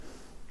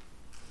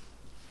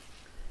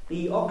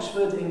The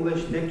Oxford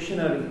English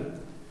Dictionary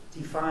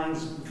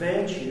defines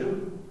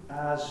virtue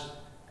as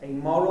a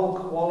moral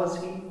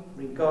quality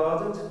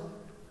regarded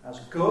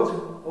as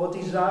good or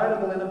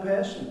desirable in a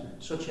person,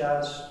 such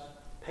as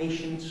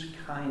patience,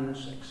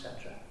 kindness,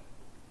 etc.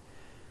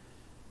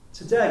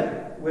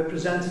 Today, we're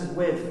presented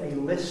with a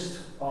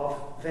list of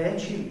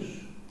virtues.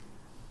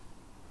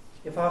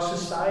 If our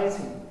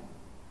society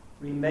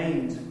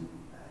remained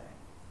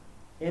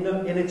in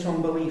its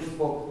unbelief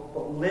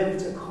but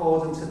lived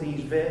according to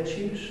these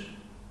virtues,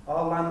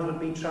 our land would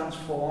be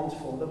transformed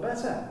for the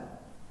better.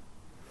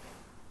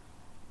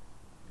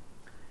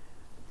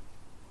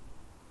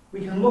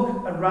 We can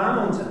look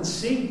around and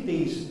see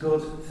these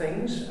good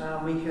things,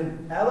 and we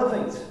can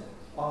elevate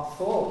our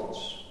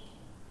thoughts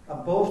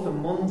above the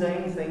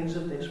mundane things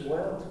of this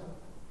world.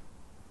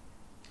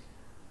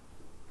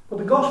 But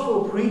the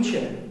gospel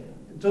preacher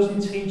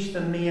doesn't teach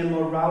the mere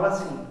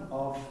morality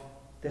of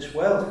this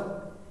world.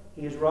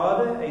 He is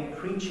rather a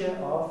preacher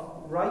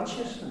of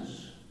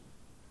righteousness.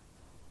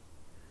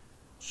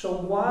 So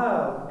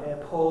while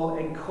Paul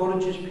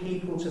encourages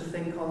people to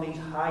think on these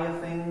higher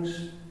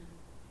things,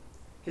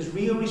 his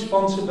real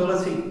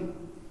responsibility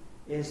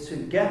is to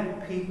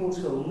get people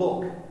to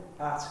look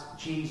at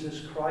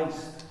Jesus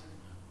Christ,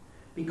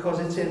 because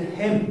it's in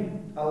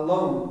him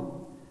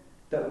alone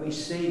that we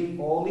see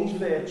all these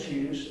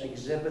virtues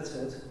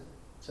exhibited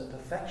to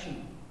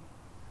perfection.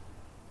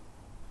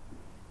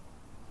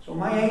 So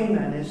my aim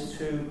then is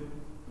to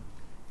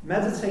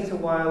meditate a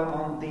while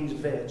on these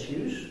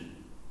virtues,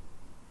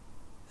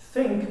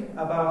 think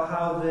about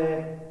how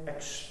they're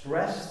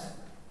expressed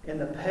in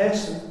the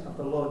person of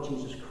the Lord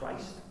Jesus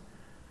Christ,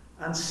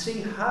 and see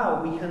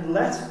how we can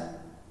let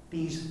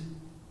these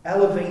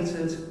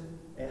elevated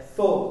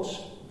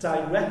thoughts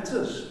direct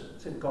us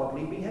to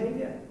godly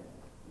behaviour.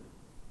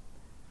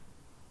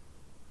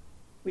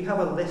 We have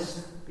a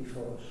list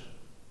before us.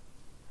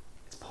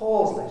 It's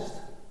Paul's list.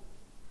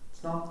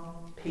 It's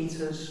not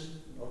Peter's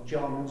or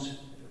John's. If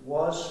it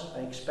was, I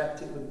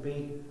expect it would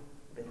be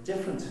a bit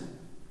different.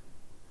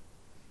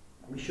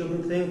 We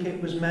shouldn't think it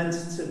was meant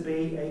to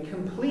be a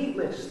complete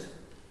list.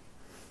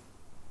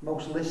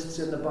 Most lists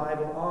in the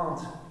Bible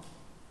aren't.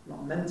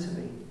 Not meant to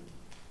be.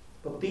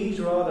 But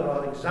these rather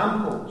are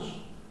examples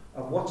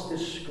of what's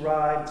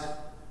described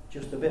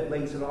just a bit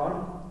later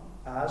on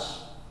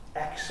as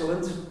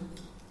excellent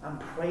and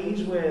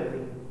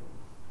praiseworthy.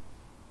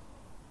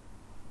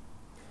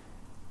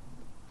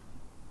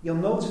 You'll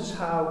notice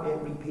how it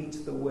repeats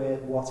the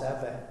word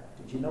whatever.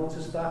 Did you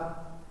notice that?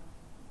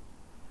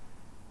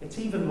 It's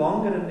even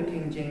longer in the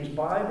King James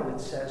Bible. It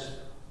says,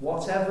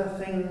 whatever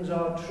things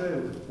are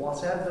true,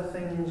 whatever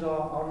things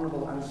are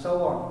honourable, and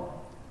so on.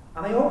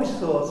 And I always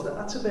thought that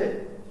that's a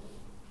bit,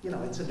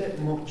 it's a bit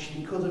much.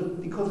 He could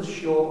have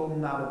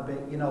shortened that a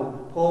bit.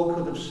 Paul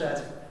could have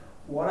said,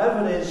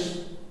 whatever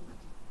is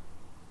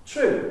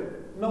true,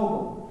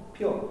 noble,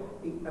 pure.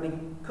 And he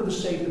could have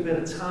saved a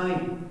bit of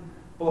time.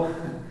 But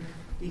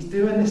he's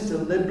doing this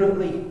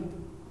deliberately.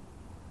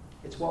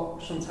 It's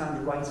what sometimes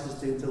writers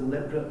do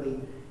deliberately.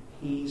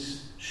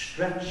 He's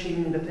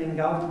stretching the thing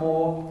out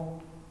more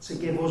to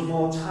give us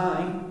more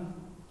time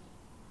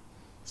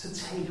to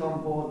take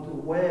on board the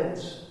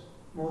words,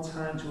 more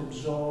time to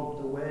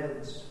absorb the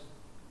words.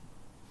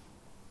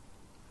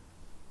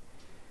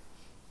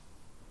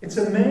 It's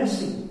a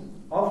mercy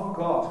of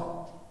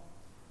God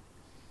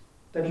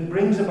that he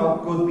brings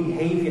about good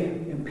behaviour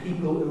in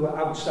people who are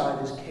outside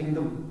his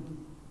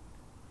kingdom.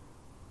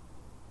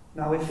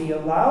 Now, if he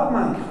allowed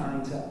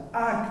mankind to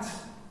act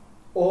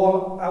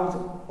all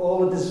out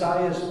all the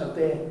desires of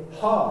their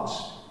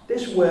hearts,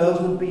 this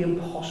world would be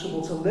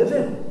impossible to live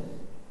in.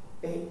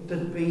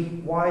 There'd be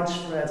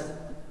widespread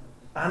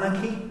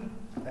anarchy,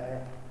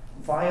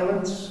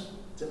 violence,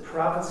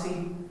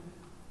 depravity,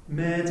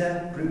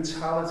 murder,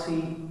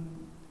 brutality,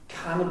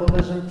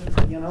 cannibalism.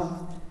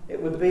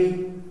 It would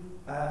be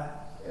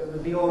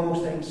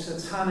almost a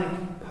satanic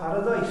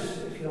paradise,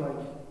 if you like.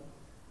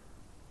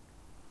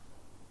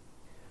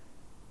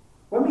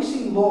 When we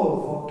see love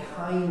or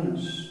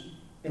kindness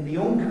in the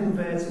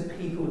unconverted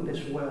people of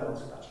this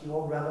world, that's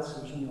your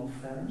relatives and your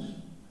friends,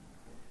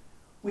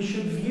 we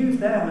should view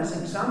them as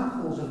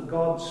examples of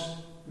God's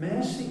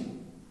mercy.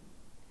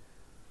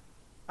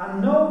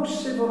 And no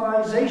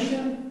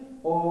civilization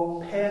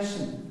or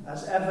person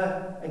has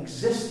ever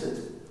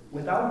existed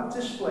without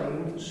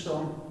displaying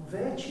some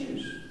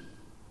virtues.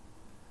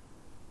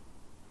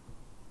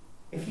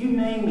 If you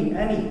name me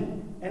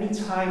any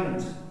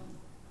tyrant,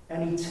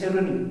 any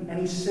tyranny,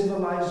 any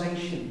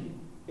civilization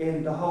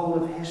in the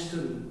whole of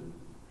history,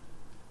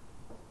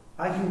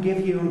 I can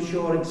give you, I'm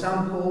sure,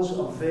 examples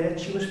of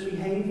virtuous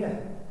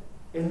behaviour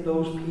in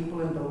those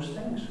people and those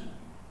things.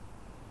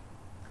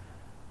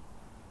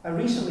 I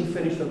recently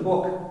finished a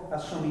book,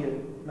 as some of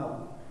you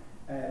know.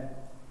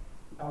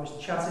 I was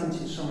chatting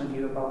to some of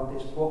you about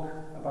this book,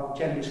 about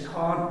Genghis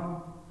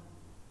Khan.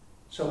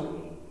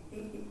 So,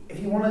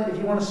 if you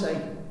want to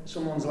say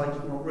someone's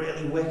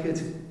really wicked,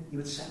 you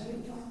would say,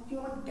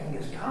 you're like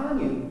Genghis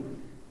Khan,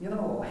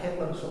 or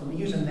Hitler or something. We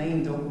use a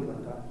name, don't we,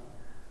 like that?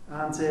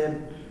 And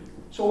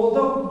So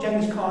although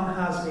Genghis Khan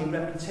has a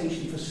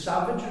reputation for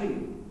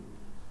savagery,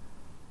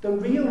 the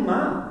real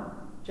man,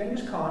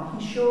 Genghis Khan,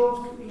 he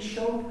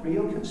showed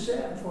real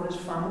concern for his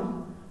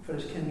family, for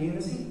his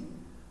community,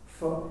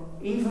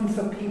 even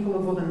for people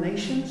of other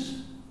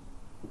nations.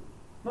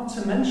 Not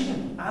to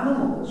mention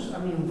animals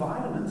and the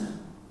environment.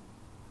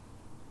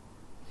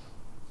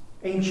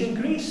 Ancient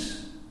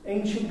Greece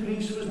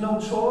was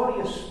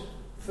notorious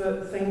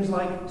for things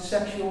like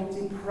sexual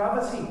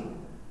depravity.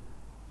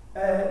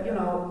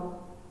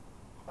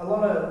 A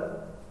lot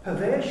of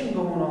perversion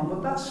going on,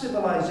 but that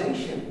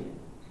civilization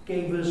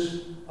gave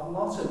us a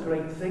lot of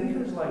great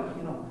thinkers, like,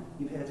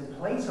 you've heard of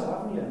Plato,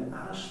 haven't you, and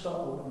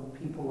Aristotle and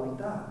people like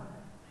that.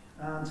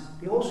 And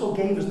they also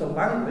gave us the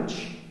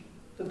language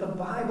that the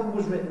Bible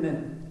was written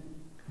in.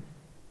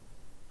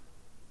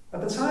 At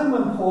the time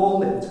when Paul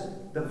lived,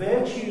 the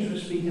virtues we're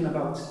speaking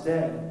about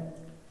today,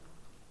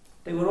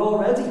 they were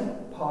already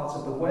part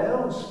of the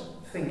world's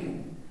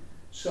thinking.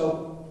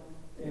 So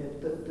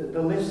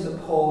the list that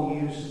Paul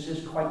uses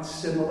is quite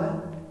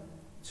similar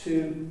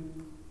to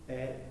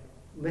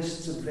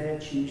lists of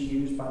virtues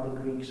used by the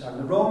Greeks and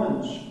the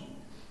Romans.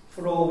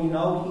 For all we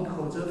know, he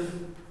could have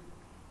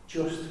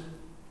just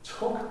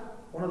took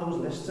one of those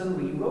lists and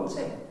rewrote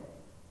it.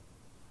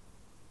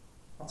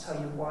 I'll tell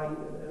you why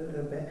in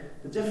a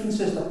bit. The difference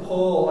is that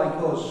Paul, like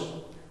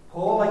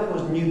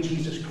us, knew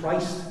Jesus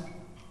Christ.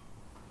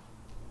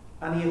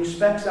 And he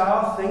expects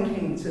our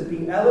thinking to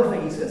be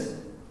elevated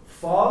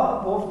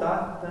far above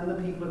that than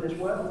the people of this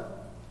world.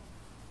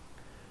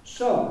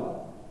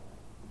 So,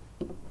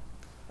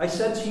 I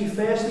said to you,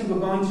 firstly, we're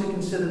going to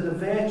consider the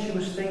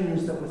virtuous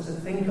things that we're to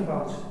think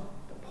about,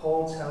 that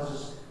Paul tells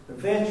us. The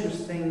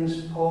virtuous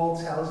things Paul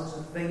tells us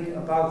to think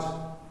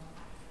about.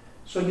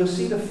 So you'll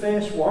see the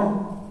first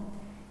one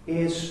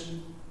is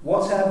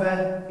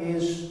whatever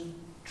is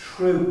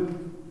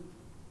true.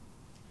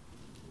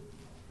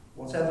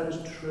 Whatever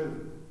is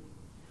true.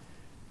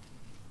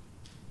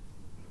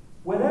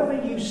 Wherever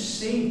you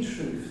see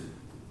truth,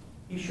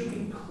 you should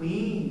be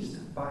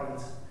pleased by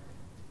it.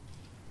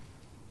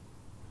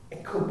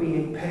 It could be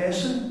a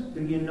person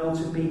who you know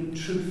to be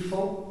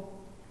truthful.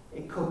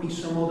 It could be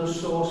some other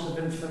source of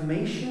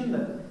information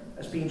that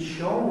has been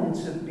shown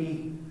to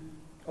be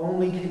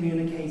only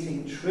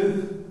communicating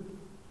truth.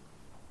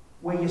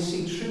 Where you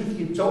see truth,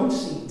 you don't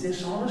see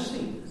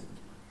dishonesty.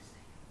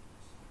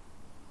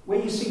 Where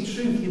you see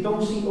truth, you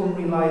don't see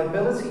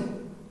unreliability.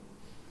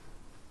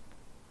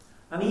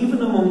 And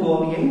even among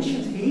all the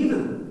ancient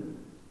heathen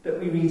that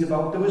we read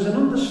about, there was an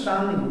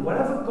understanding that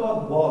wherever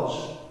God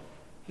was,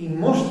 he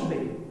must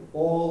be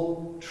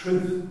all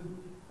truth.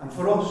 And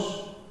for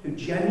us, who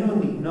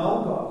genuinely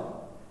know God,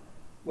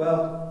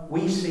 well,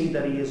 we see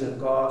that he is a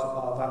God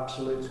of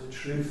absolute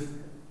truth.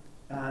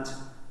 And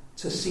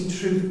to see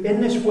truth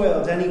in this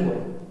world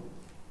anyway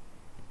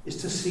is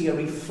to see a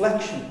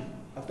reflection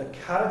of the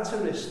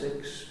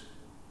characteristics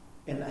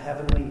in the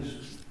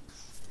heavenlies.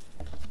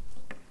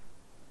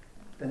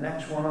 The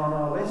next one on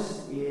our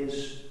list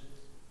is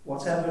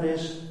whatever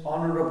is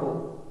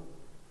honourable,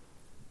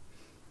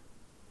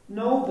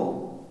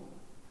 noble,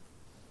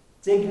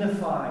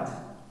 dignified,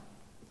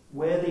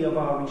 worthy of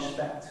our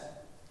respect.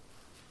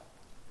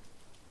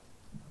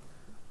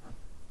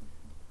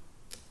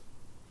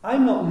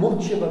 I'm not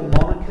much of a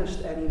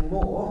monarchist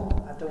anymore.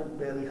 I don't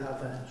really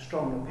have a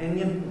strong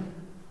opinion,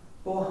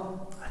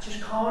 but I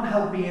just can't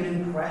help being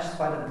impressed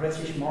by the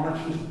British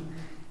monarchy.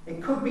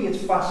 It could be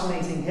its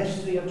fascinating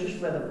history. I've just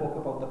read a book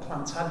about the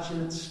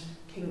Plantagenets,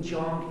 King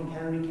John, King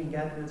Henry, King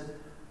Edward,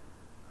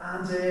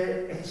 and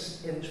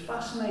it's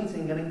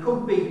fascinating. And it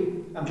could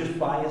be I'm just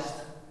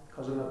biased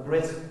because I'm a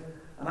Brit,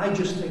 and I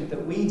just think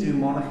that we do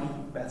monarchy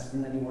better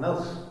than anyone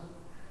else.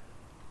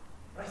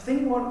 But I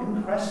think what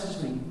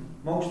impresses me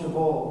most of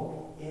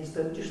all is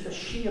that just the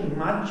sheer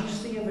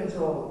majesty of it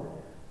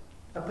all.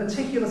 At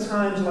particular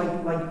times,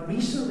 like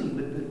recently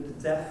with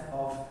the death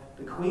of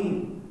the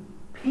Queen,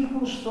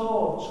 people's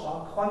thoughts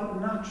are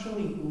quite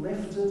naturally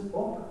lifted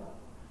up.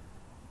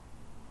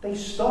 They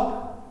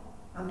stop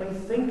and they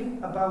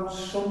think about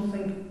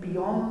something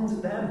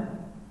beyond them.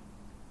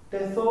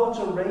 Their thoughts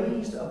are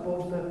raised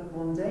above the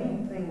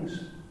mundane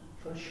things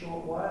for a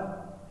short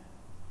while.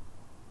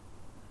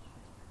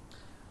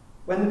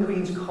 When the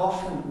Queen's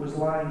coffin was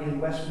lying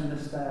in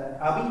Westminster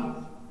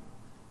Abbey,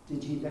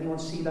 did anyone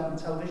see that on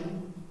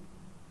television?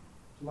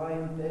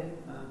 Lying there,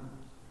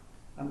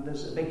 and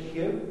there's a big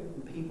queue,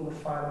 and people are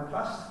filing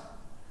past.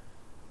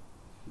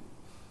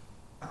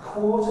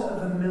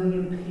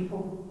 250,000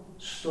 people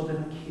stood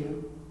in a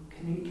queue.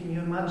 Can you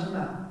imagine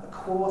that?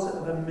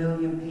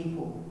 250,000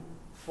 people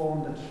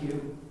formed a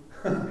queue.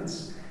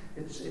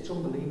 it's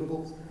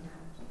unbelievable.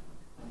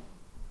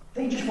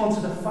 They just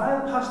wanted to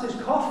file past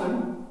this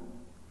coffin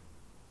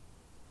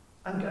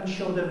and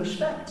show their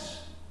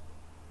respects.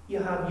 You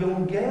had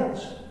young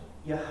girls,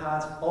 you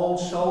had old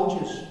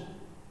soldiers,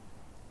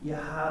 you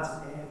had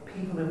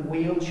people in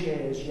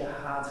wheelchairs, you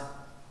had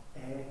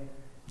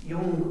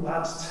young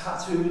lads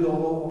tattooed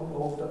all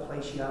over the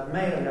place, you had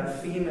male, you had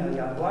female,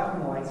 you had black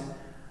and white,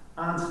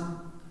 and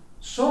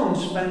Some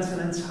spent an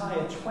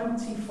entire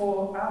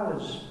 24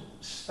 hours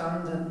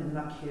standing in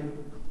that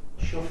queue,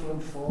 shuffling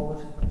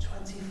forward.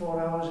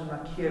 24 hours in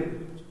that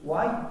queue.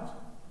 Why?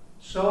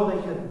 So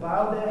they could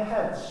bow their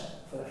heads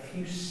for a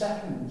few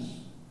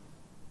seconds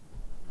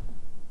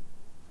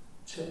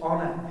to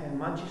honour Her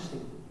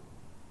Majesty.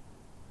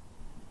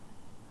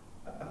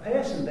 A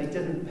person they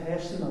didn't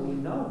personally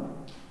know.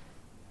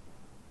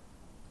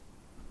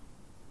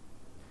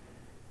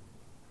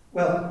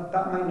 Well,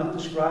 that might not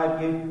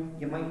describe you.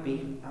 You might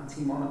be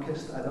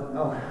anti-monarchist, I don't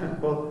know.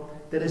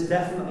 But there is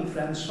definitely,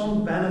 friends,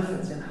 some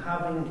benefit in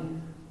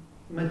having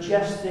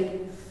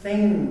majestic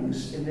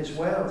things in this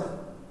world.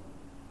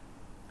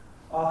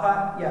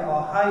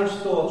 Our highest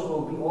thoughts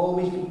will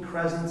always be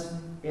present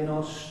in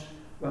us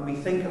when we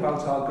think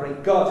about our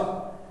great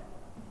God,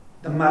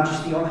 the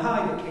Majesty on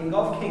high, the King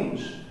of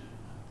Kings.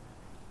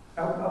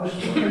 I was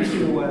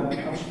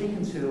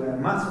speaking to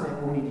Matt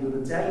only the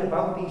other day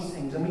about these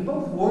things, and we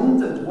both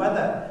wondered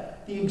whether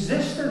the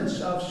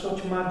existence of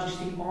such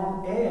majesty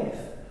on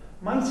earth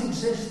might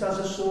exist as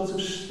a sort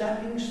of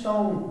stepping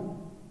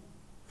stone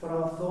for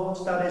our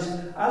thoughts. That is,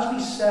 as we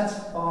set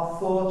our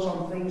thoughts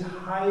on things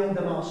higher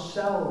than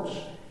ourselves,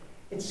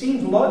 it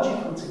seems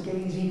logical to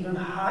gaze even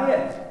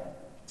higher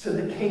to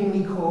the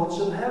kingly courts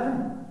of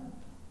heaven.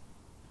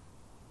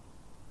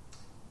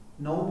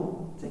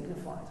 Noble,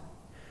 dignified.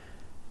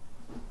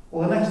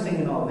 Well, the next thing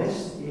in our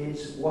list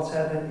is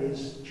whatever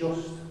is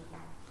just.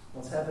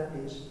 Whatever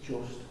is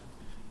just.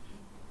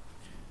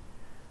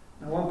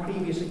 Now, on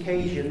previous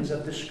occasions,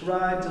 I've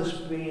described us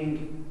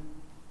being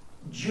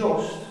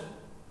just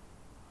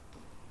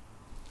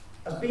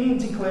as being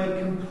declared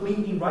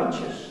completely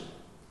righteous.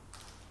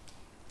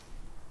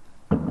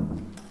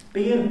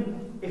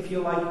 Being, if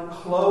you like,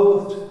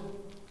 clothed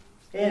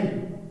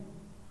in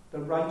the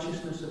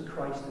righteousness of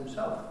Christ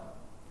himself.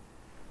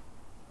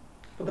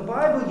 But the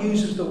Bible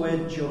uses the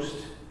word just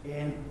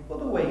in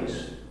other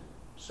ways.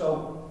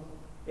 So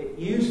it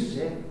uses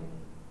it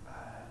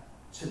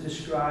to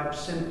describe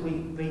simply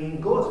being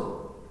good.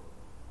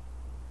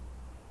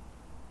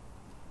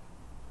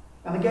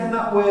 And again,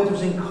 that word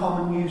was in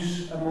common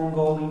use among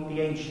all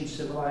the ancient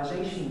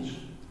civilizations.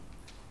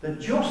 The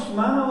just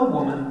man or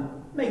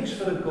woman makes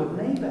for a good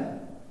neighbour.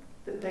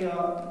 That they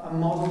are a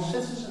model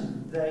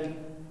citizen. They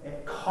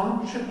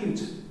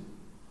contribute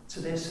to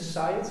their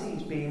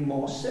societies being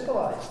more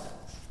civilized.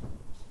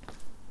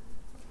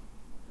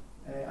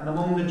 And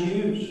among the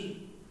Jews,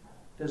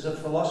 there's a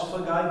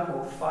philosopher guy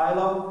called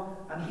Philo,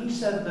 and he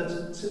said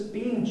that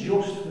being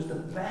just was the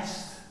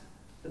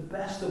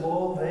best of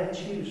all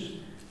virtues.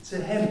 To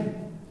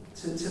him,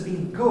 to be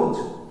good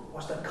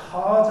was the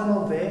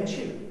cardinal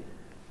virtue.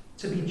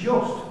 To be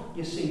just,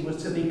 you see,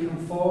 was to be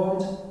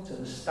conformed to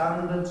the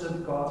standards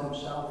of God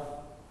himself.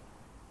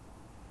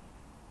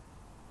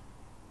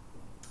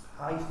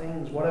 High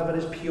things, whatever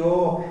is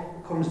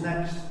pure, comes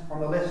next on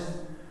the list.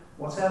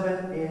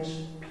 Whatever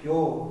is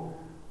pure.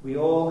 We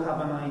all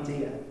have an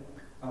idea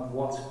of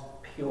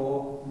what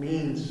pure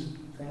means,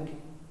 I think.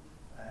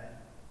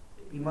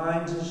 It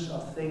reminds us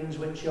of things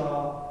which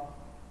are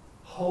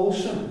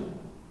wholesome.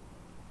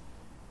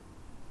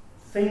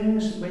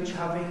 Things which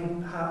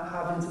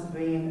haven't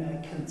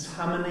been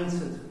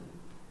contaminated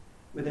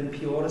with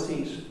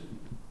impurities.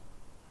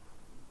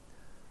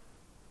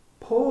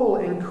 Paul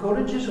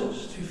encourages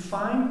us to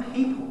find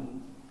people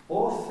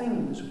or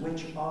things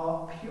which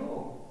are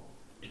pure.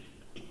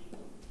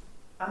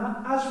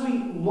 And as we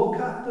look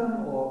at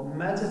them or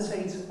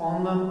meditate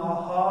on them,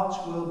 our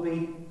hearts will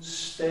be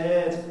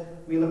stirred.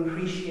 We'll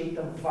appreciate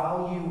the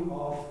value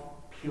of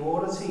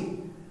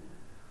purity.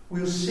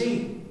 We'll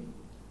see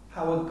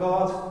how a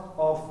God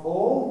of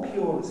all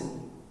purity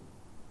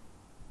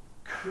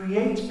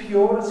creates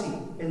purity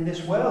in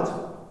this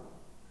world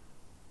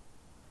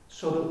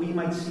so that we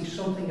might see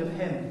something of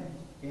him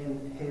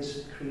in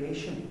his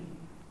creation.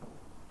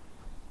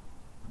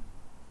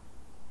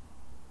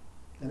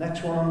 The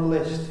next one on the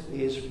list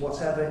is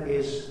whatever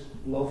is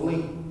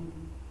lovely.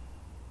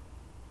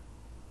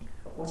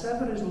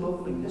 Whatever is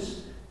lovely.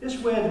 This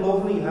word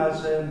lovely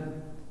has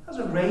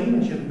a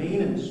range of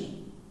meanings.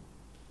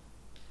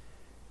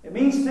 It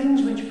means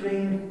things which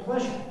bring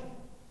pleasure.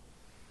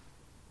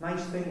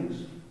 Nice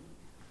things.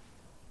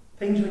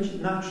 Things which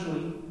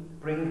naturally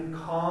bring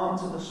calm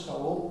to the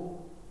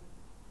soul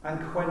and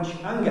quench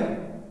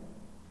anger.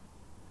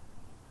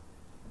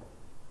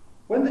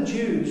 When the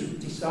Jews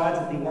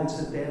decided they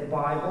wanted their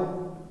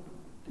Bible,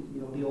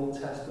 the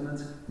Old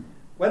Testament,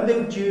 when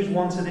the Jews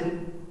wanted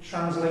it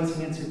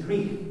translating into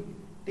Greek,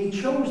 they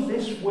chose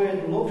this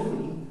word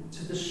lovely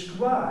to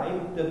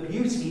describe the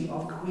beauty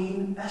of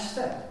Queen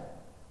Esther.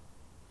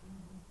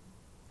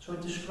 So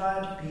it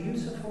describes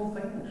beautiful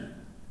things.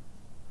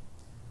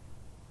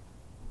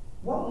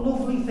 What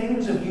lovely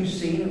things have you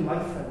seen in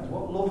life, friends?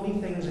 What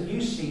lovely things have you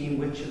seen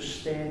which have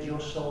stirred your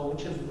soul,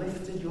 which have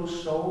lifted your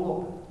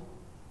soul up?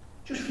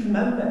 Just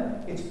remember,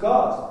 it's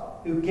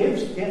God who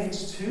gives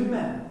gifts to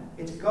men.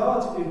 It's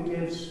God who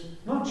gives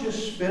not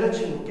just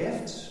spiritual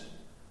gifts,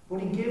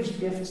 but he gives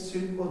gifts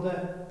to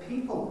other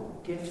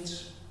people.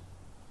 Gifts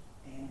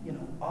in,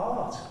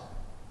 art,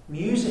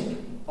 music,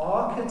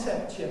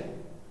 architecture.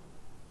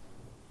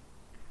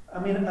 I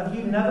mean, have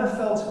you never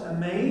felt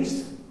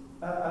amazed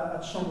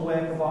at some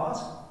work of art?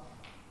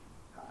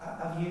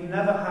 Have you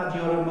never had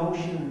your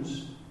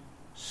emotions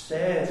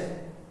stirred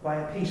by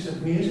a piece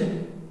of music?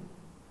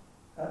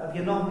 Have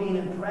you not been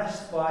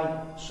impressed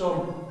by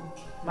some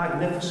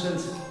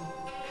magnificent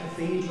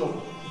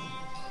cathedral?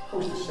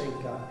 Who's the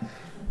same guy?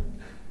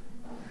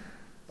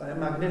 By a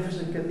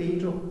magnificent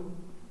cathedral?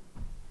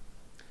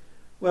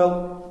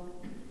 Well,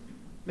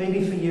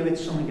 maybe for you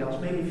it's something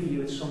else. Maybe for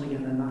you it's something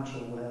in the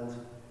natural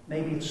world.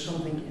 Maybe it's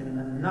something in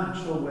the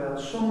natural world.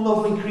 Some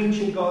lovely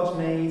creature God's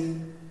made.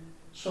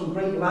 Some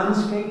great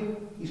landscape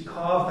He's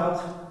carved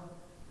out.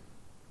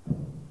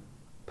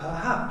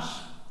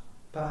 Perhaps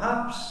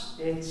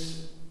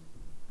it's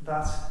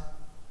that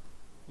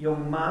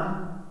young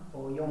man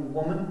or young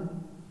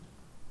woman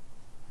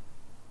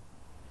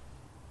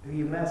who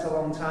you met a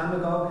long time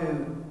ago,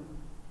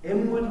 who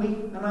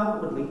inwardly and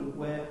outwardly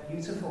were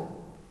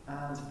beautiful,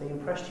 and they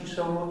impressed you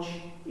so much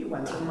you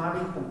went and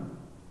married them.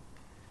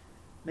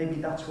 Maybe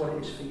that's what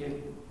it is for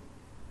you.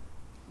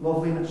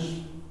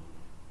 Loveliness.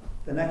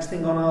 The next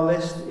thing on our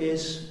list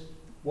is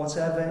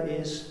whatever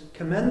is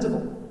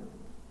commendable.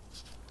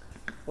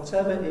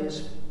 Whatever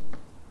is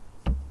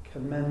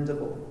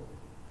commendable.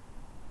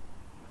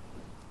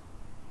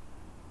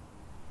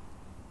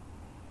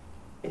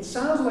 It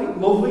sounds like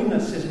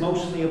loveliness is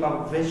mostly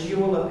about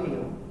visual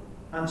appeal,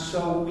 and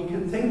so we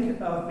can think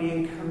of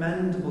being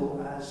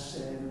commendable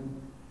as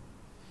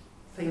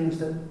things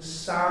that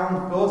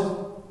sound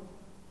good.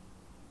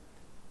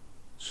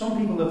 Some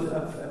people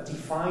have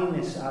defined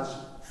this as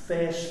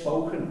fair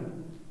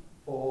spoken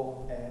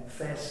or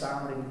fair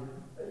sounding.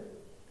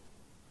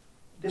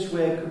 This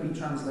word could be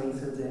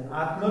translated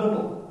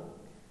admirable.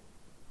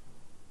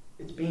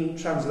 It's being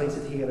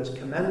translated here as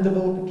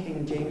commendable. The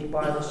King James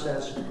Bible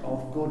says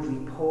of good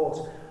report.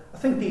 I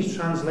think these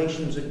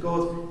translations are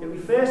good. It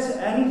refers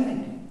to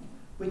anything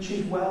which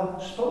is well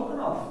spoken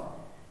of.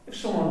 If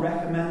someone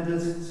recommended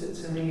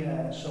to me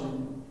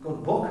some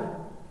good book,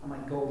 I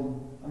might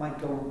go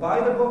and buy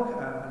the book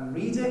and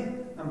read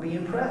it and be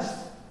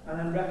impressed and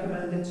then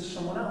recommend it to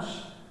someone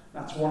else.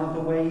 That's one of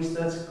the ways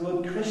that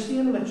good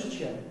Christian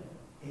literature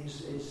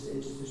is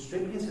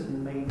distributed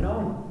and made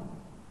known.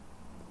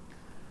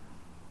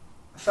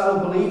 A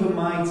fellow believer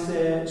might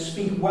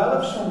speak well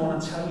of someone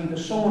and tell you they're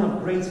someone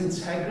of great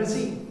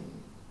integrity.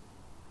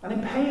 And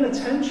in paying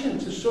attention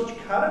to such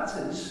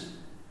characters,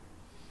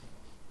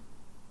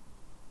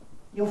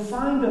 you'll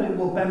find that it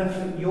will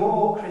benefit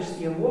your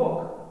Christian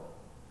walk.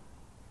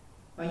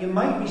 Now, you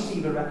might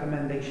receive a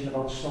recommendation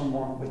about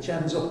someone which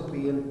ends up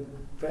being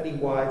very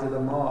wide of the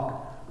mark,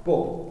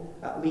 but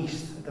at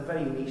the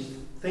very least,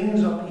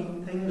 things or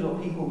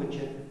people which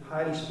are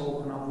highly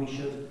spoken of, we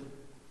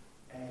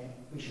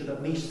should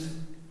at least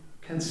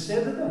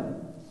consider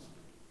them.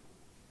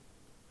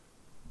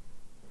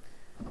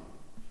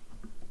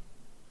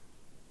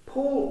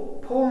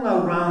 Paul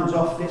now rounds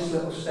off this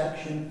little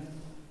section,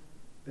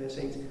 verse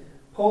 8.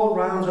 Paul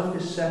rounds off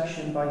this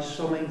section by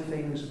summing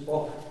things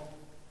up.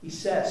 He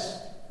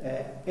says,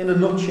 in a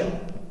nutshell,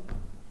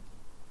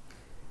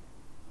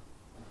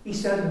 he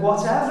said,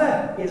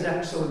 whatever is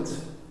excellent,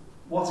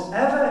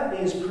 whatever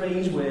is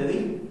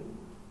praiseworthy,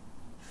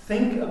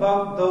 think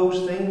about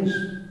those things.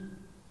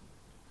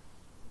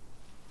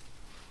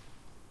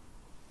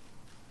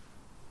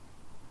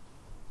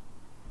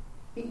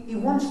 He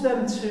wants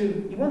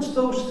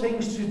those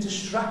things to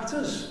distract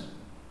us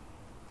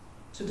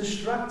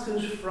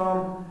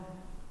from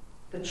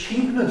the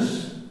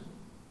cheapness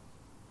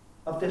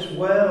of this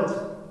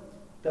world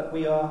that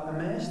we are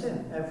immersed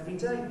in every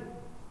day.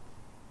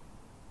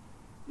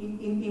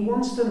 He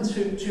wants them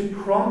to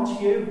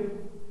prompt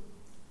you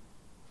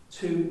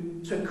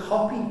to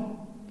copy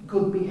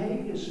good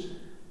behaviours,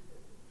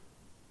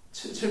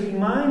 to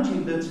remind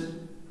you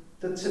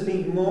that to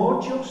be more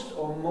just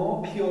or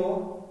more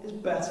pure is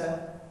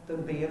better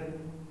than being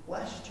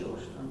less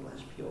just and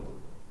less pure.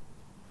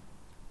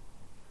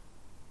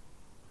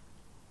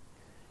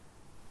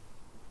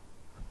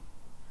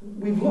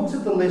 We've looked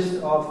at the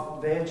list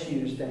of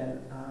virtues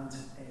then, and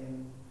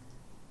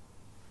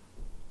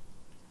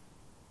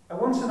I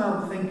want to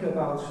now think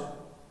about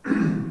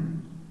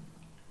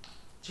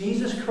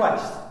Jesus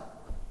Christ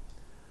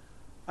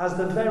as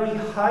the very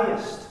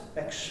highest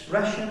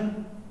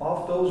expression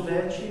of those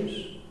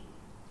virtues.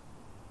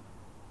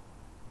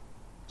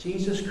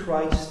 Jesus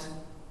Christ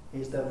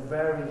is the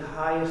very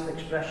highest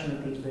expression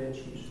of these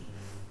virtues.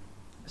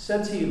 I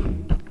said to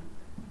you,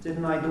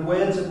 didn't I, the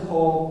words of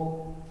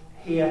Paul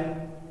here,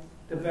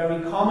 they're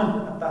very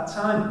common at that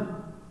time.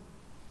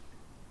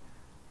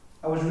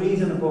 I was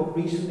reading a book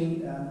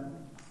recently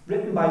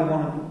written by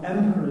one of the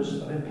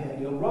emperors of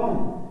Imperial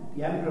Rome.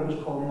 The emperor was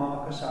called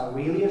Marcus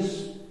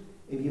Aurelius.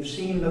 If you've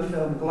seen the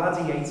film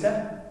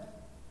Gladiator,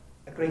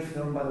 a great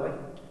film by the way,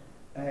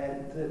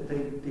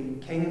 the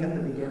king at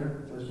the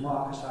beginning was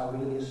Marcus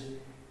Aurelius.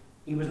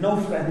 He was no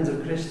friend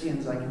of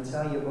Christians, I can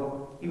tell you,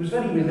 but he was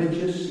very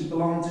religious. He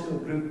belonged to a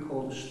group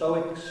called the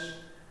Stoics,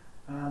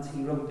 and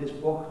he wrote this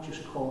book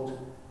just called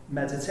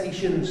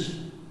Meditations.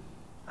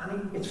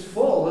 And it's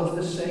full of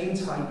the same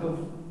type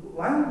of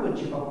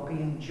language about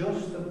being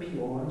just and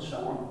pure and so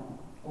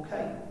on.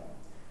 Okay.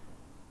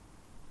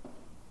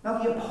 Now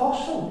the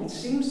apostle, it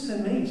seems to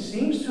me,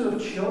 seems to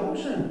have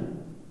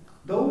chosen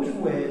those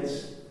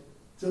words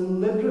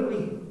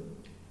deliberately.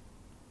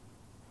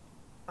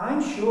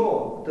 I'm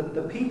sure that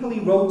the people he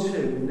wrote to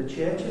in the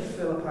church of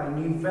Philippi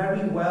knew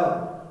very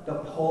well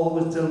that Paul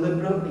was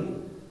deliberately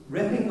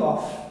ripping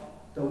off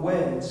the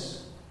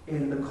words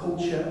in the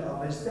culture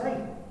of his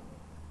day.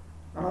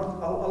 And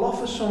I'll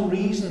offer some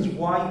reasons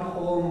why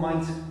Paul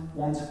might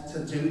want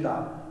to do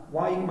that.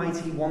 Why might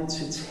he want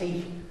to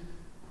take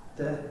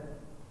the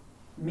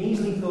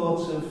measly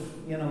thoughts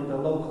of, the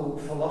local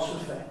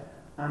philosopher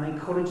and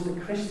encourage the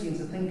Christian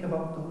to think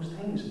about those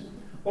things?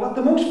 Well, at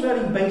the most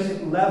very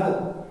basic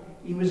level,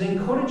 he was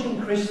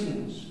encouraging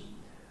Christians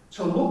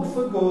to look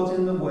for good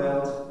in the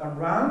world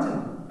around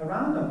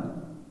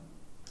them,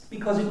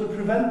 because it would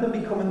prevent them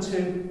becoming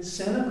too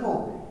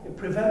cynical. It would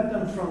prevent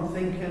them from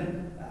thinking,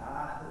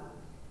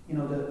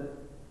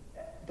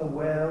 the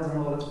world and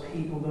all its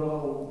people, they're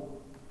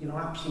all,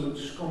 absolute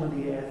scum of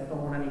the earth. I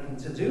don't want anything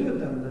to do with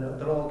them.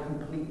 They're all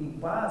completely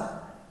bad.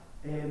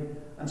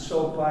 And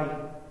so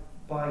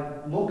by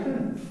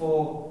looking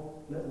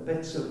for little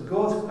bits of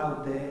good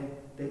out there,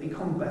 they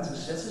become better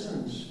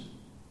citizens.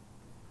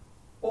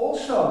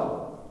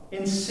 Also,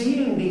 in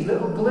seeing these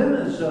little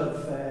glimmers of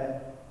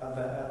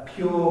a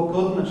pure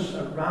goodness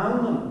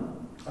around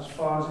them, as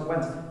far as it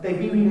went, they'd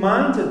be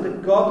reminded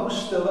that God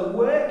was still at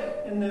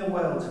work in their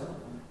world,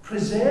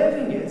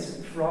 preserving it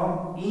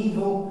from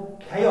evil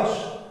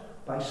chaos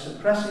by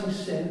suppressing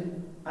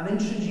sin and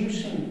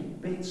introducing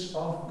bits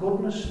of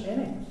goodness in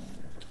it.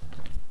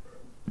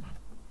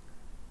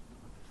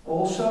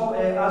 Also,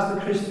 as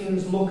the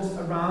Christians looked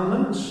around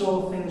them and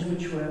saw things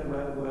which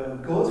were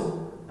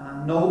good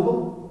and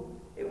noble,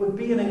 it would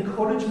be an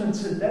encouragement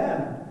to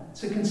them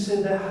to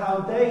consider how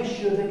they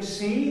should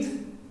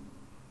exceed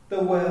the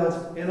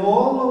world in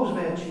all those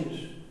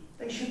virtues.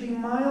 They should be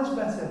miles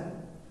better.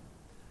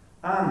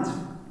 And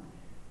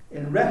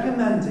in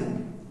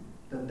recommending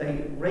that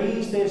they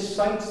raise their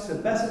sights to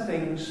better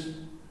things,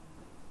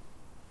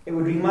 it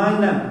would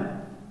remind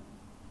them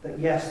that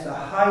yes, the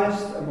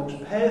highest and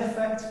most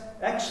perfect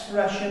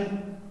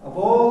expression of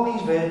all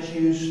these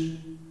virtues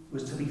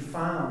was to be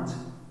found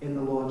in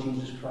the Lord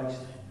Jesus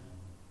Christ.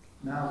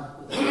 Now,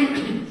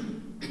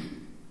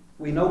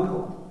 we know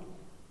Paul.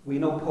 We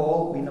know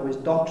Paul. We know his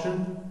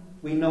doctrine.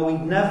 We know he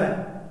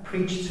never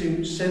preached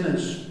to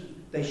sinners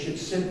they should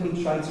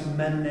simply try to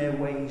mend their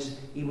ways.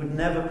 He would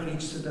never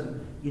preach to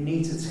them, you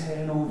need to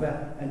turn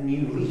over a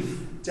new leaf.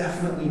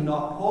 Definitely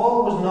not.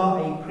 Paul was not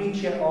a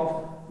preacher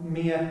of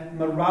mere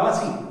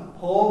morality.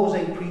 Paul was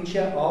a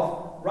preacher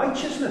of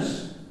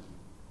righteousness.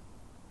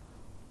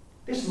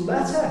 This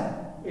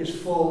letter is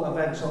full of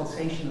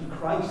exaltation of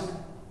Christ.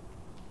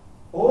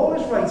 All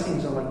his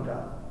writings are like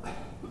that.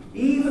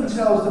 He even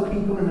tells the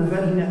people in the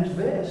very next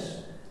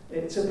verse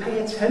to pay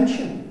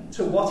attention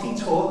to what he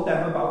taught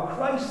them about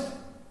Christ.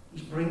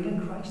 He's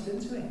bringing Christ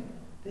into it.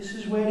 This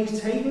is where he's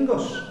taking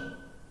us.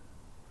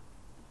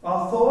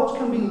 Our thoughts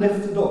can be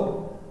lifted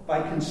up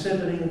by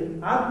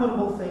considering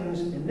admirable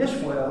things in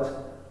this world,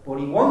 but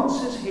he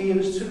wants his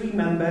hearers to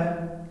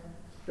remember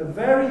the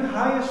very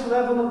highest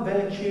level of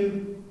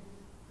virtue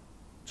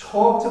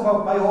talked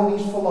about by all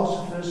these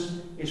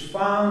philosophers is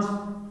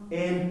found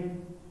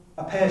in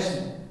a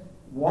person,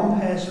 one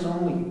person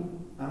only,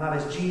 and that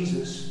is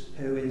Jesus,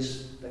 who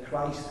is the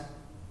Christ.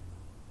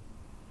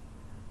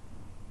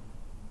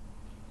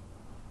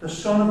 The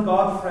Son of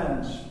God,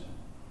 friends,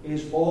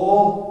 is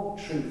all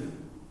truth.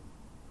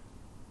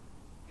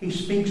 He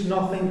speaks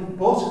nothing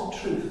but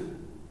truth.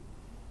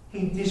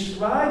 He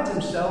described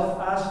himself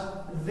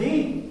as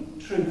the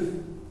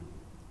truth.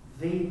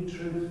 The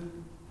truth.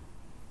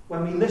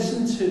 When we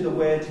listen to the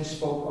words he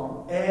spoke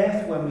on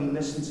earth, when we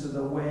listen to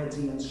the words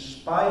he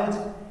inspired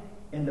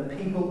in the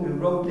people who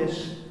wrote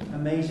this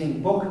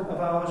amazing book of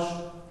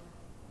ours,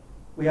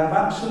 we have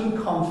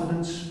absolute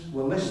confidence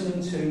we're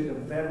listening to the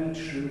very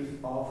truth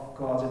of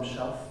God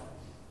himself.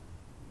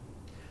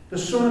 The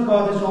Son of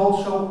God is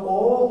also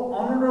all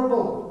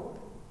honourable.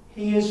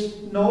 He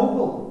is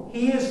noble.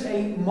 He is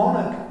a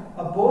monarch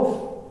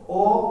above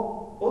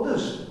all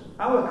others.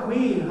 Our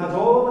Queen had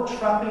all the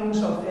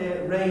trappings of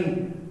her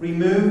reign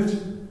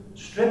removed,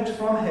 stripped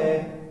from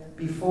her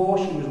before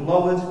she was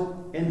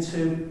lowered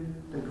into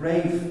the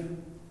grave.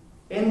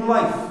 In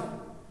life,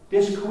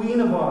 this Queen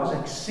of ours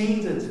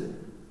exceeded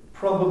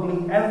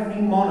probably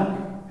every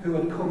monarch who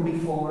had come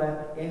before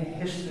her in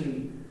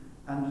history,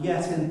 and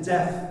yet in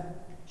death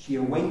she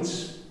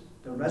awaits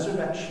the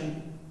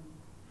resurrection,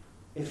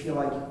 if you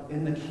like,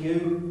 in the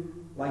queue,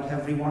 like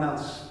everyone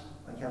else,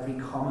 like every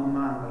common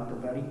man, like the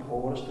very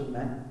poorest of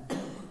men.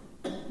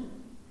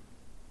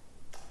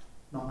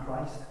 Not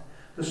Christ.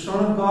 The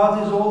Son of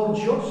God is all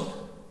just.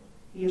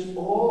 He is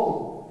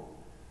all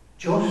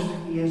just.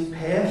 He is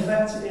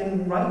perfect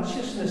in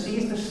righteousness. He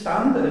is the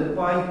standard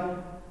by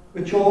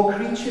which all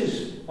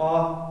creatures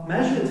are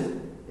measured.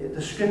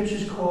 The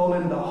scriptures call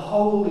him the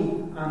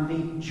holy and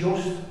the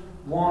just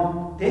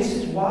one. This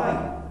is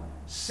why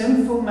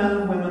sinful men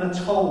and women are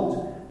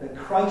told that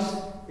Christ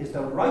is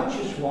the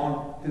righteous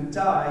one who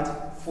died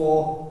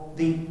for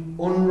the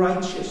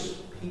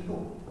unrighteous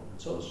people.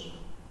 It's us.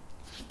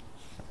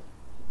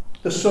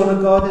 The Son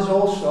of God is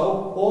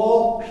also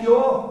all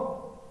pure.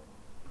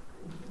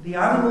 The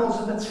animals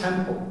of the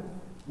temple,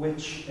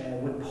 which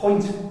would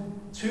point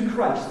to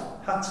Christ,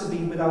 had to be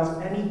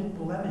without any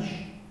blemish.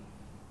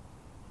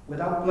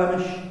 Without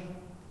blemish.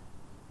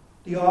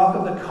 The Ark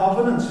of the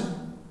Covenant,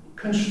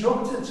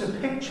 constructed to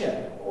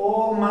picture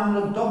all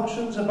manner of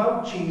doctrines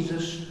about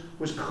Jesus,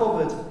 was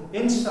covered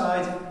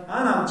inside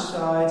and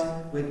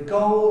outside with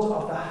gold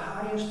of the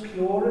highest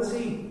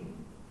purity.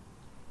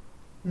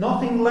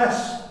 Nothing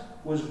less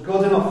was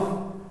good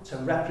enough to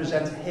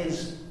represent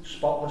his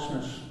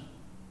spotlessness.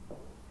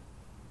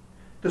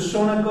 The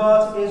Son of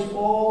God is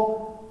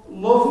all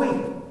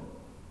lovely.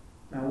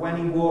 Now, when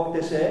he walked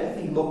this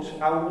earth, he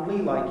looked outwardly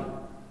like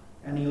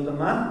any other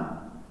man.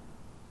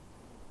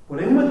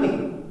 But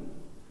inwardly,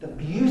 the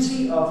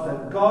beauty of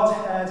the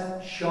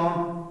Godhead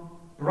shone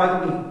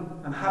brightly,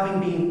 and having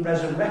been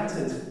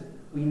resurrected,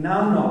 we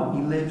now know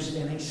he lives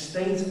in a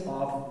state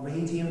of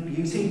radiant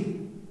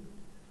beauty.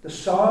 The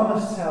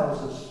psalmist tells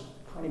us,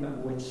 I can't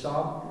remember which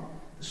psalm,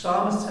 the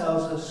psalmist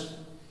tells us,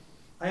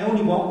 I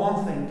only want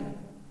one thing.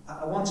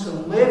 I want to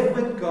live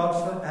with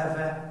God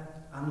forever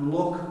and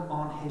look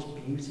on his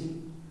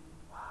beauty.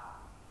 Wow.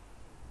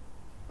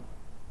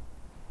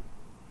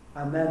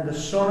 And then the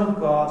Son of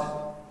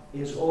God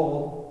is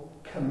all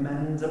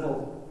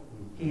commendable.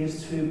 He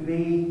is to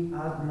be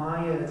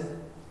admired.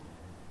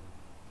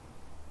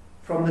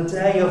 From the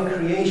day of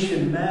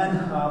creation, men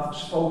have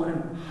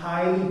spoken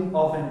highly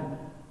of him.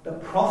 The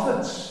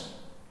prophets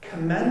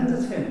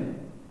commended him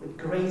with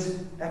great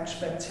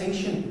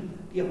expectation.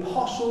 The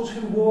apostles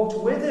who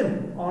walked with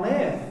him on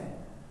earth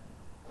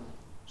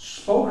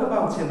spoke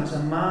about him as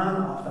a man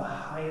of the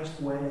highest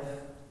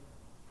worth.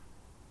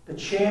 The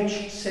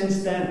church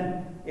since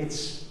then,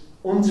 its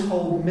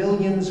untold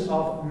millions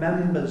of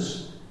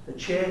members, the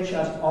church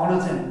has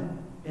honoured him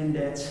in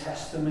their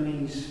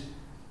testimonies.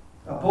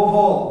 Above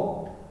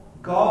all,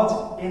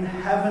 God in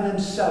heaven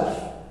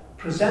himself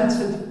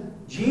presented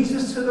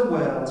Jesus to the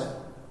world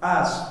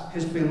as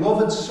his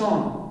beloved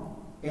Son,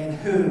 in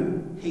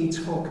whom he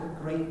took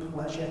great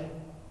pleasure.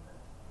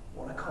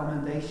 What a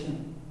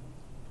commendation.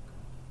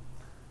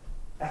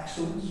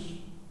 Excellence.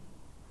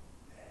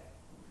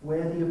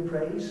 Worthy of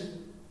praise.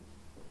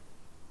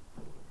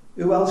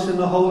 Who else in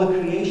the whole of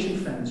creation,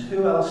 friends?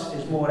 Who else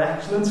is more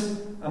excellent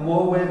and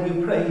more worthy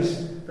of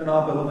praise than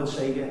our beloved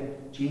Saviour,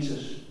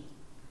 Jesus?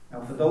 Now,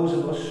 for those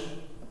of us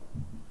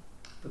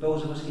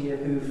here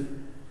who've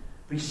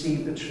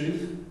received the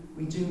truth,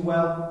 we do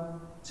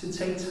well to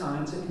take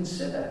time to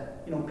consider,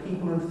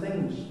 people and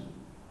things.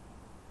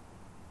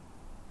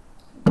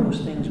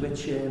 Those things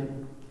which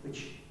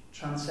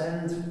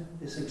transcend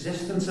this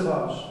existence of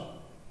ours,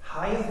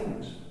 higher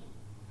things,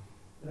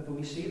 whenever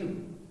we see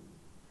them.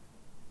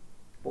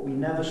 But we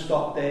never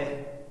stop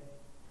there.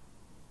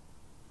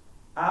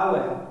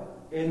 Our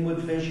inward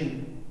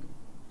vision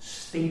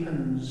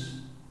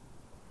steepens,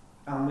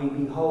 and we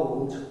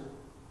behold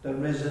the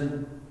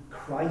risen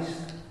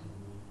Christ.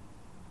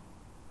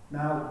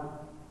 Now,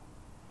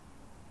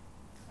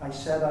 I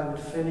said I would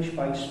finish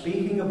by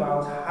speaking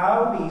about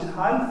how these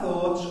high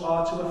thoughts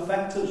are to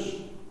affect us.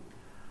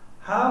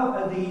 How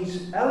are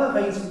these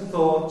elevated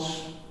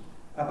thoughts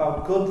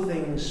about good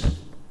things,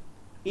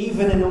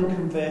 even in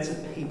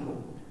unconverted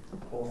people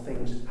or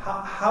things,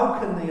 how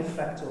can they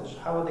affect us?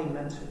 How are they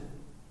meant to?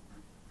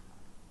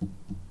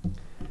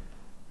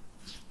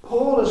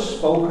 Paul has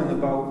spoken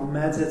about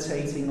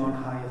meditating on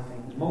higher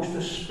things. Most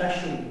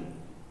especially,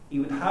 he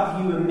would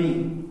have you and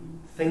me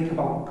think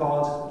about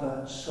God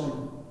the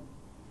Son.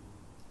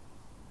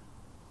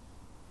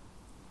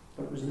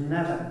 But it was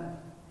never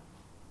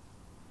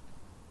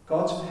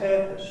God's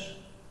purpose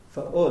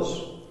for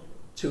us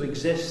to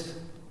exist,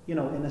 in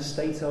a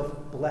state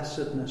of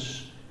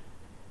blessedness,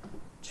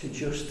 to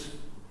just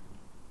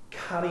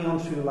carry on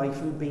through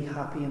life and be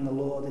happy in the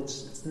Lord.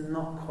 It's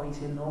not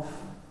quite enough.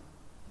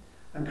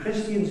 And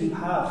Christians who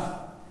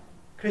have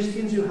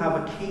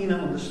a keener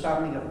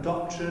understanding of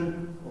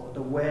doctrine or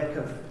the work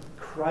of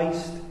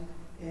Christ,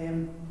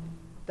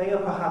 they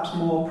are perhaps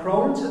more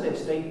prone to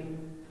this. They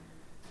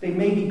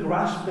maybe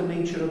grasp the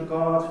nature of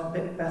God a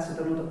bit better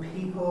than other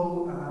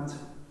people, and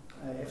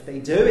if they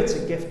do, it's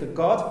a gift of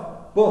God,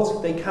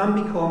 but they can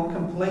become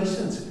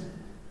complacent.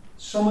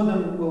 Some of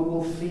them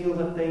will feel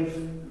that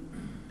they've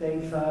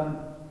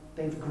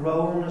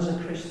grown as a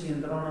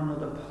Christian. They're on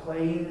another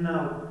plane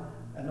now,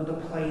 another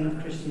plane of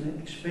Christian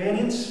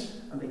experience,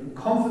 and they can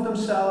comfort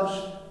themselves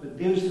with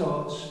those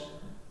thoughts,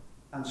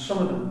 and some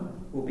of them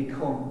will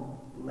become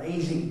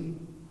lazy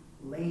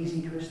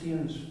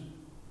Christians.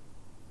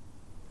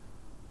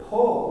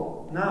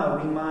 Paul now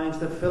reminds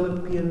the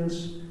Philippian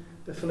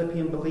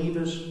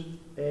believers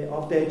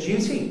of their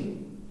duty.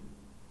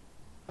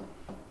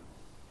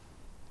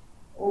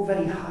 All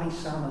very high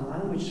sounding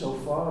language so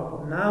far,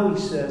 but now he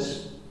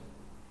says,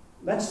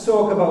 let's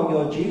talk about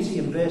your duty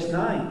in verse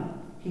 9.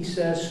 He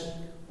says,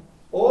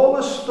 all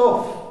the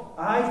stuff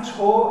I've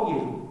taught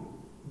you,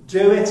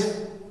 do it.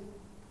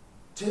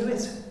 Do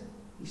it,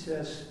 he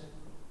says.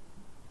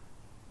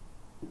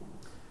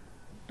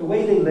 The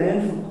way they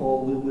learned from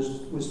Paul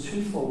was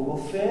twofold. Well,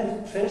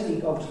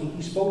 firstly, obviously,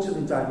 he spoke to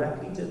them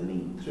directly, didn't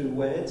he? Through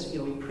words. He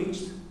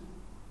preached.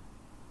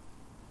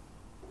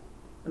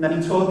 And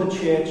then he taught the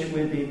church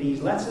with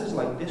these letters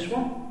like this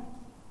one.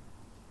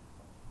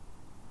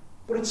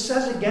 But it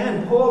says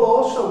again, Paul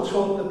also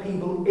taught the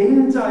people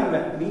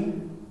indirectly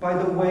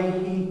by the way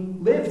he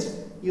lived.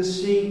 You'll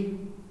see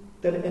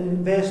that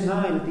in verse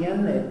 9 at the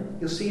end there,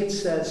 you'll see it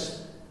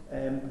says,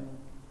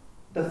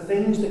 the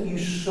things that you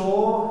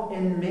saw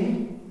in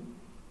me,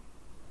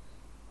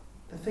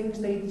 the things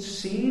they'd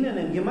seen in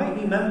him. You might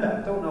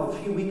remember, I don't know, a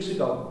few weeks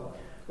ago,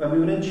 when we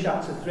were in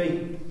chapter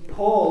 3,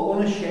 Paul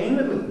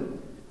unashamedly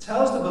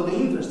tells the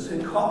believers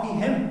to copy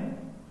him.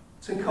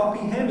 To copy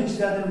him, he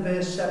said in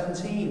verse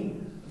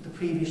 17 of the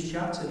previous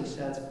chapter, he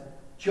said,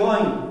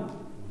 join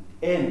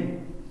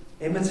in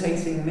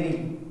imitating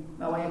me.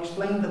 Now, I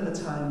explained at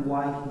the time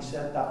why he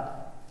said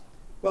that.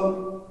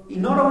 Well, he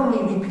not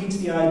only repeats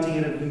the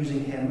idea of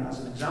using him as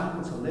an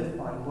example to live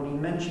by, but he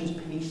mentions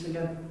peace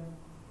again.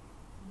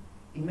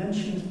 He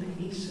mentions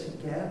peace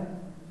again.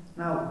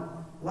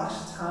 Now,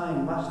 last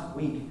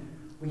week,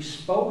 we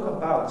spoke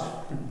about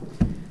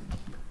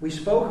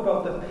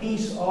the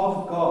peace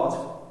of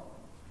God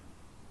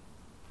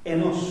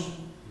in us.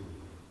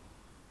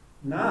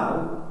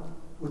 Now,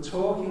 we're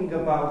talking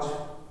about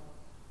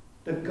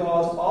the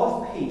God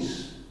of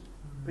peace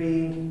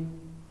being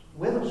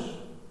with us.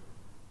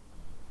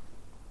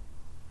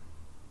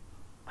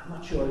 I'm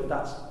not sure if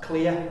that's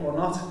clear or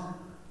not,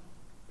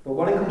 but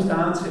what it comes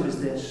down to is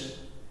this.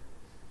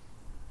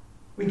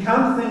 We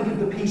can think of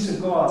the peace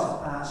of God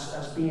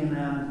as being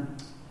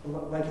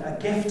like a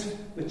gift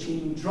which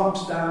he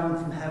drops down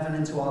from heaven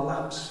into our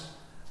laps,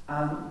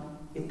 and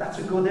that's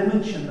a good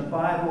image, and the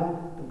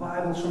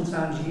Bible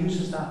sometimes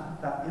uses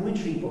that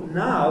imagery, but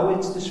now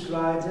it's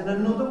described in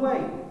another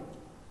way.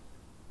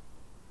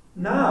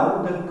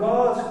 Now, the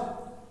God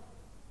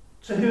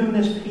to whom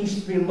this peace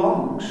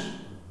belongs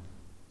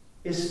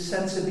is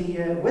said to be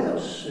with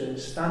us,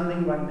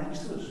 standing right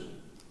next to us.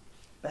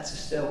 Better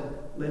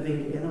still,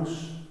 living in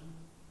us.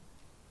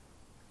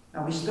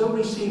 Now, we still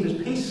receive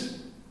his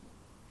peace,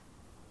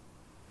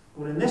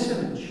 but in this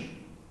image,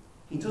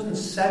 he doesn't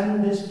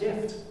send this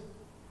gift,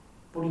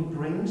 but he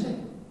brings it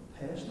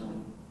personally.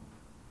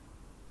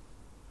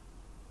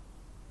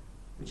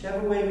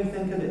 Whichever way we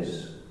think of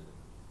this,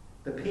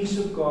 the peace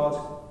of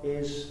God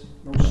is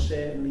most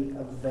certainly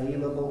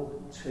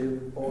available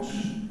to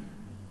us.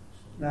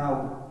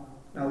 Now,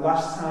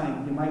 last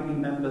time, you might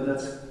remember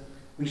that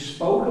we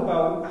spoke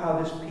about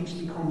how this peace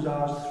becomes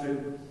ours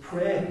through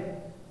prayer.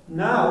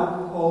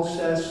 Now, Paul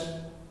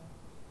says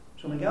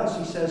something else.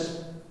 He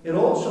says it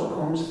also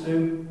comes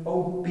through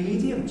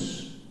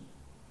obedience.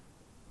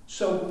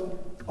 So,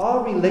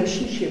 our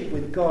relationship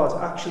with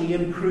God actually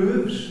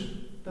improves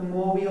the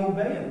more we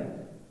obey him.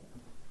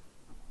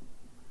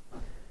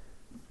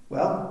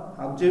 Well,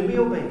 how do we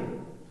obey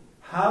him?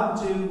 How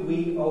do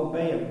we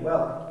obey him?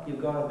 Well,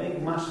 you've got a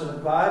big,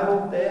 massive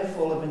Bible there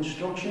full of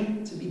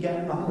instruction to be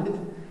getting on with,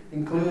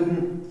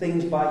 including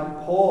things by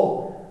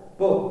Paul.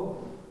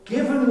 But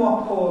given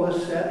what Paul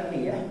has said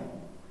here,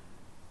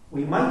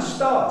 we might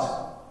start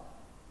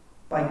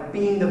by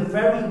being the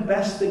very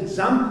best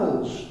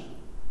examples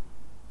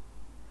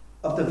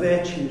of the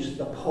virtues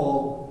that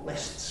Paul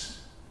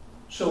lists.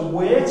 So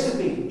we're to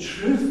be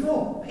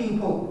truthful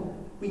people.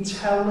 We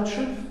tell the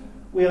truth.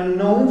 We are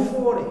known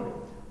for it.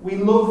 We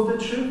love the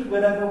truth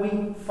wherever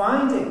we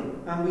find it.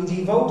 And we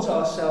devote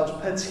ourselves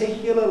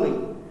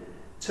particularly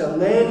to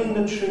learning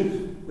the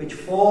truth which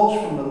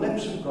falls from the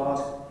lips of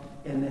God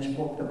in this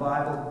book, the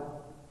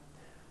Bible.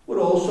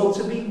 We're also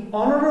to be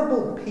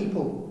honourable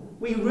people.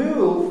 We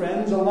rule,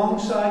 friends,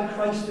 alongside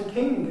Christ the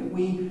King.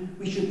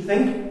 We should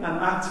think and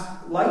act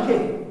like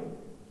it.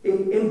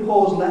 In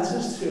Paul's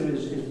letters to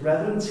his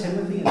brethren,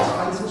 Timothy and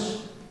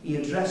Titus, he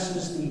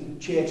addresses the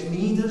church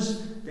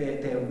leaders,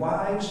 their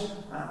wives,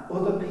 and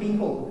other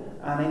people.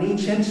 And in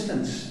each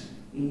instance,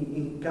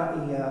 he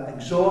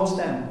exhorts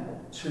them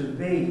to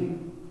be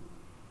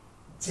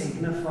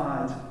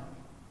dignified.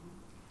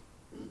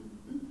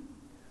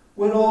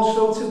 We're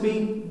also to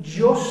be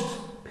just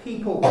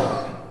people.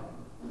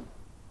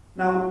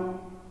 Now,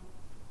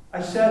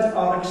 I said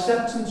our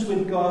acceptance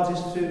with God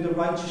is through the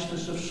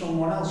righteousness of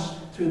someone else,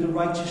 through the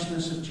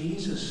righteousness of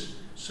Jesus,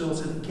 sort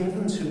of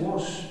given to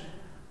us.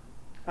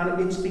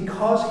 And it's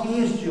because he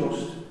is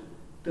just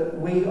that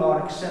we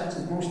are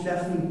accepted, most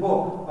definitely, but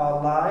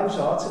our lives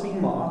are to be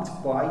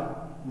marked by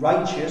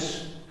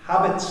righteous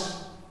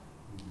habits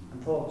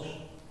and thoughts.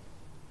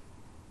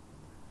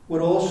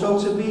 We're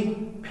also to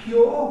be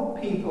pure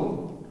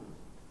people.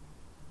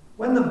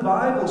 When the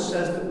Bible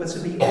says that we're to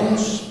be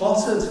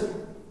unspotted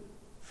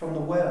from the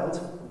world,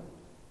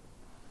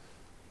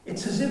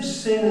 it's as if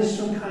sin is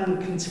some kind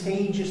of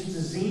contagious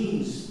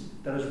disease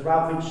that has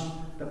ravaged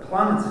the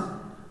planet,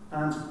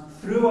 and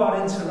through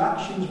our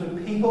interactions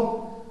with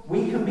people,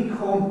 we can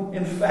become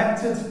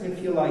infected,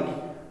 if you like.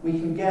 We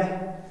can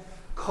get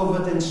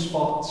covered in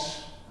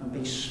spots and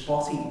be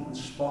spotty and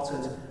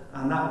spotted,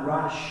 and that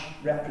rash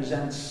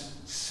represents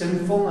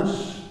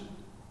sinfulness.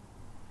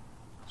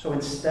 So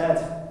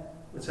instead,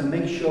 we're to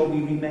make sure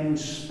we remain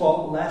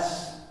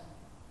spotless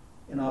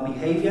in our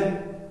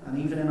behaviour and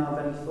even in our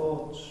very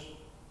thoughts.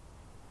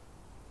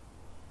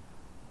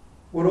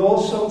 We're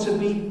also to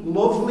be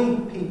lovely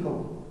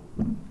people.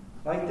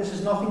 Right? This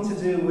has nothing to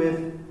do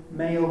with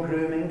male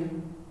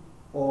grooming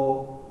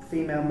or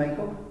female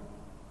makeup.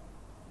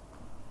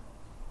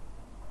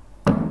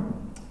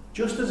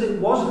 Just as it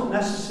wasn't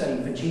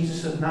necessary for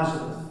Jesus of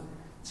Nazareth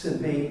to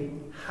be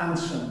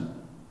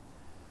handsome,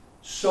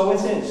 so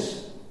it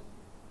is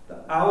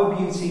that our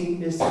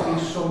beauty is to be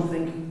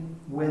something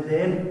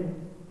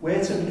within.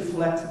 We're to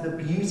reflect the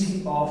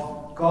beauty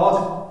of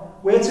God.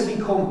 We're to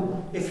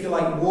become, if you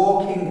like,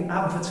 walking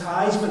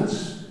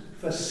advertisements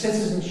for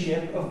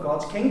citizenship of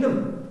God's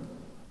kingdom.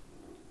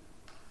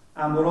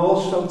 And we're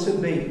also to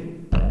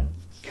be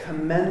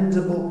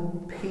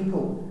commendable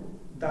people.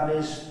 That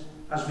is,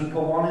 as we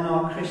go on in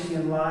our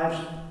Christian lives,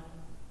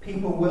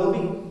 people will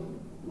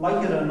be,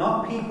 like it or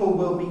not, people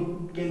will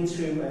begin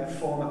to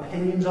form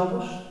opinions of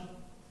us.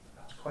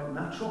 That's quite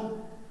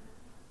natural.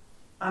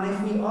 And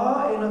if we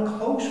are in a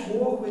close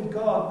walk with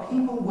God,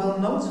 people will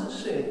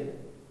notice it.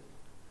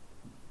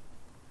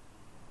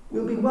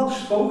 We'll be well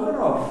spoken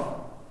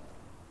of,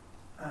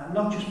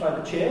 not just by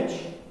the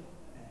church.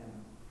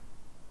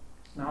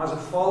 Now, as a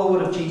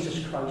follower of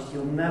Jesus Christ,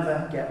 you'll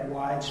never get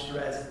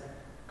widespread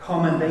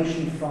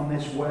commendation from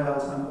this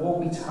world, and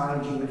won't be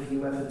tied you if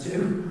you ever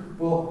do.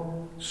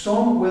 But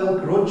some will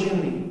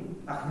grudgingly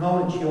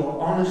acknowledge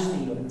your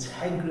honesty, your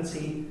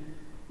integrity,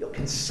 your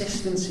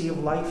consistency of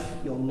life,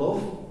 your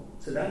love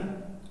today.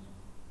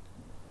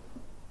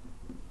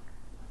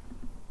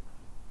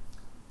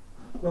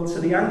 Well, to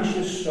the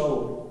anxious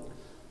soul,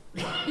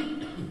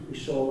 we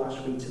saw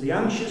last week, to the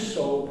anxious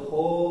soul,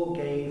 Paul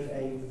gave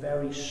a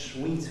very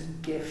sweet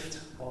gift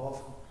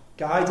of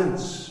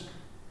guidance.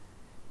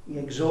 He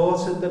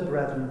exhorted the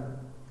brethren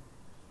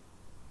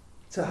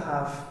to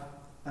have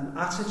an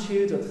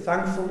attitude of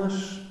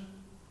thankfulness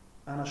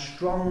and a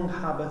strong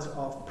habit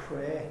of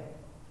prayer.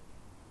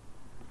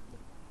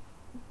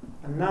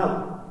 And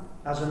now,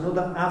 as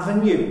another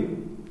avenue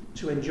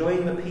to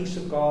enjoying the peace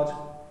of God,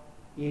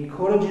 he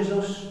encourages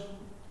us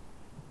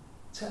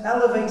to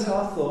elevate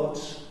our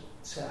thoughts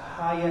to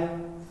higher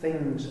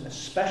things,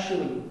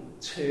 especially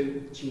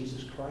to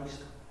Jesus Christ.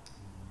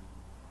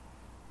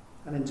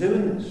 And in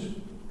doing this,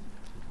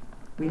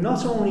 we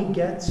not only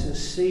get to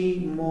see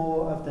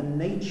more of the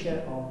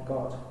nature of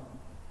God,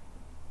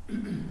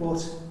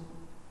 but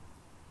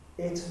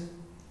it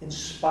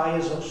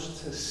inspires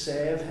us to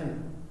serve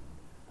him.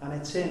 And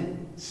it's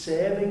in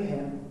serving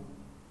him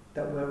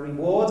that we're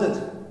rewarded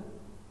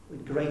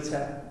with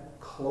greater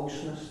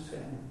closeness to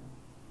him.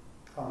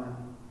 Amen.